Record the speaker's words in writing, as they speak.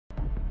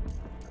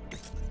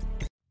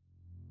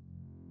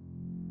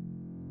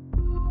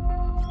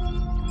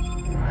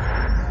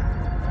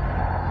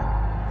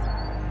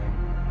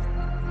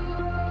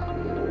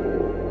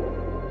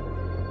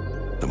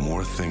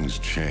things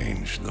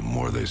change, the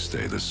more they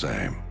stay the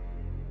same.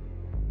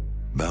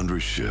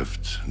 Boundaries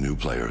shift, new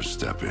players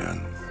step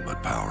in,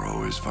 but power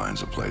always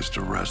finds a place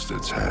to rest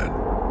its head.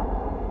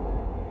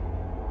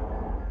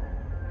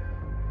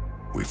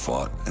 We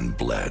fought and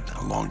bled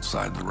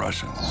alongside the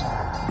Russians.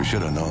 We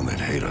should have known they'd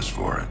hate us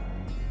for it.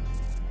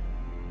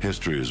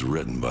 History is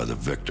written by the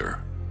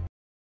victor.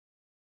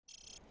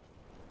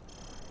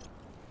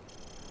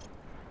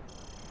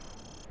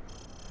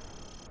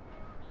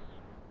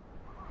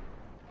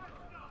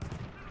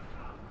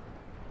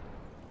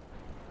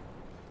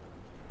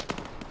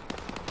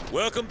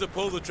 Welcome to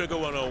Pull the Trigger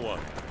 101.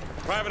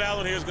 Private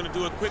Allen here is going to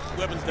do a quick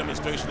weapons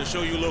demonstration to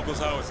show you locals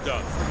how it's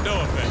done. No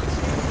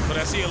offense, but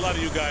I see a lot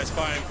of you guys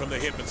firing from the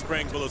hip and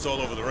spraying bullets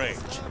all over the range.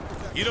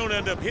 You don't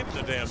end up hitting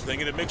the damn thing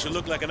and it makes you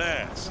look like an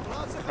ass.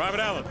 Private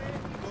Allen,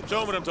 show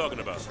them what I'm talking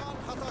about.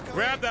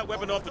 Grab that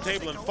weapon off the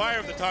table and fire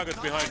at the targets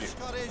behind you.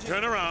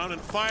 Turn around and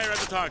fire at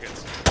the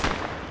targets.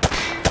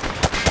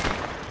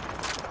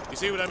 You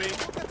see what I mean?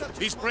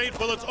 He sprayed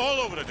bullets all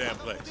over the damn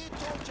place.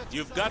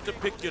 You've got to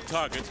pick your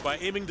targets by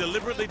aiming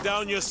deliberately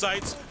down your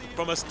sights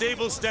from a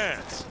stable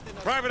stance.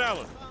 Private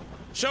Allen,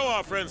 show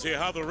our friends here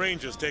how the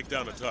Rangers take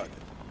down a target.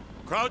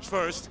 Crouch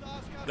first,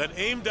 then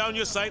aim down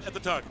your sight at the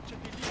target.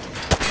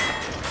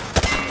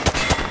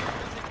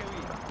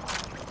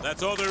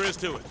 That's all there is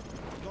to it.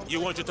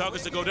 You want your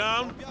targets to go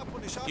down?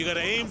 You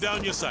gotta aim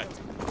down your sight.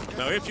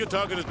 Now, if your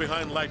target is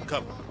behind light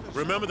cover,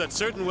 remember that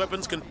certain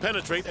weapons can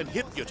penetrate and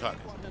hit your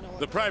target.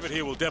 The private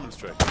here will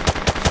demonstrate.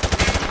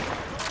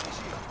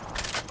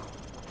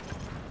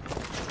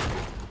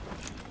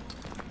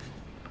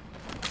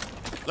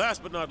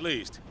 Last but not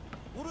least,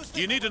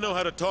 you need to know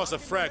how to toss a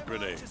frag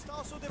grenade.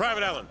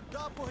 Private Allen,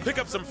 pick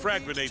up some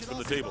frag grenades from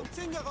the table.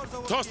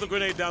 Toss the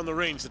grenade down the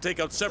range to take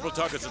out several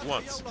targets at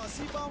once.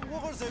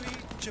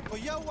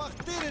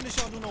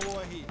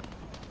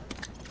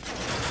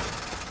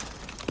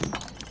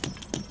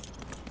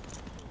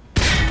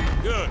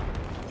 Good.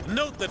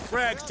 Note that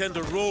frags tend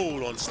to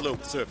roll on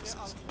sloped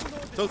surfaces,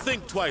 so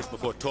think twice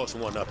before tossing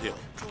one uphill.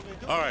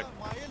 All right.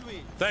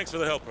 Thanks for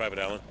the help, Private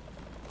Allen.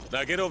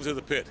 Now get over to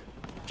the pit.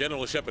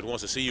 General Shepard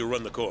wants to see you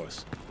run the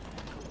course.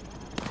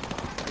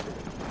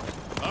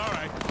 All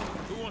right.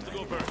 Who wants to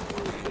go first?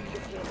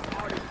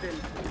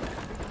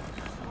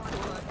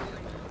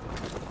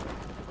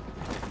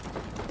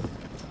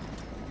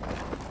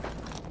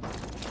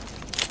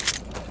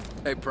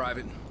 Hey,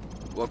 Private.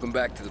 Welcome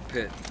back to the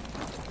pit.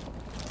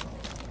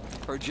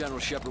 Heard General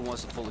Shepard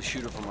wants to pull a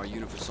shooter from our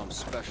unit for some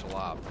special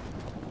op.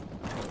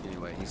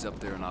 Anyway, he's up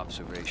there in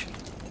observation.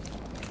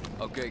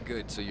 Okay,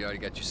 good. So you already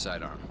got your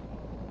sidearm.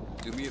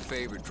 Do me a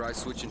favor, try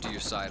switching to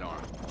your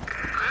sidearm.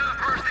 Clear the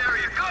first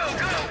area. Go,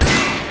 go, go!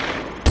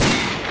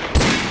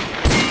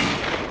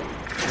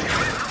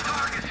 Get some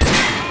targets. Keep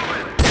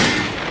moving.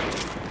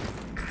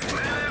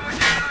 Get in with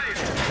your knife.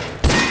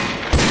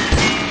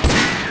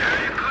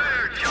 Area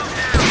clear. Jump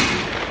down.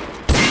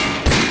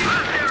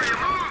 First area.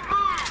 Move,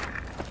 move.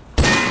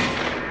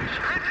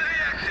 Sprint to the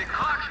exit.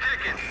 Clock's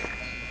ticking.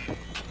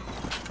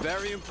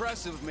 Very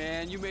impressive,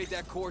 man. You made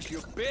that course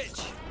your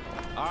bitch.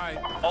 All right.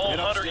 All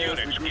Hunter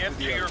units, get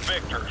to your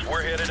victors.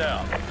 We're headed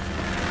out.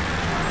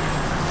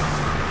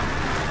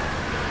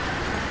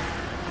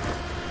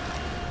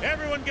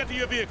 Everyone get to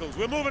your vehicles.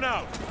 We're moving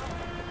out.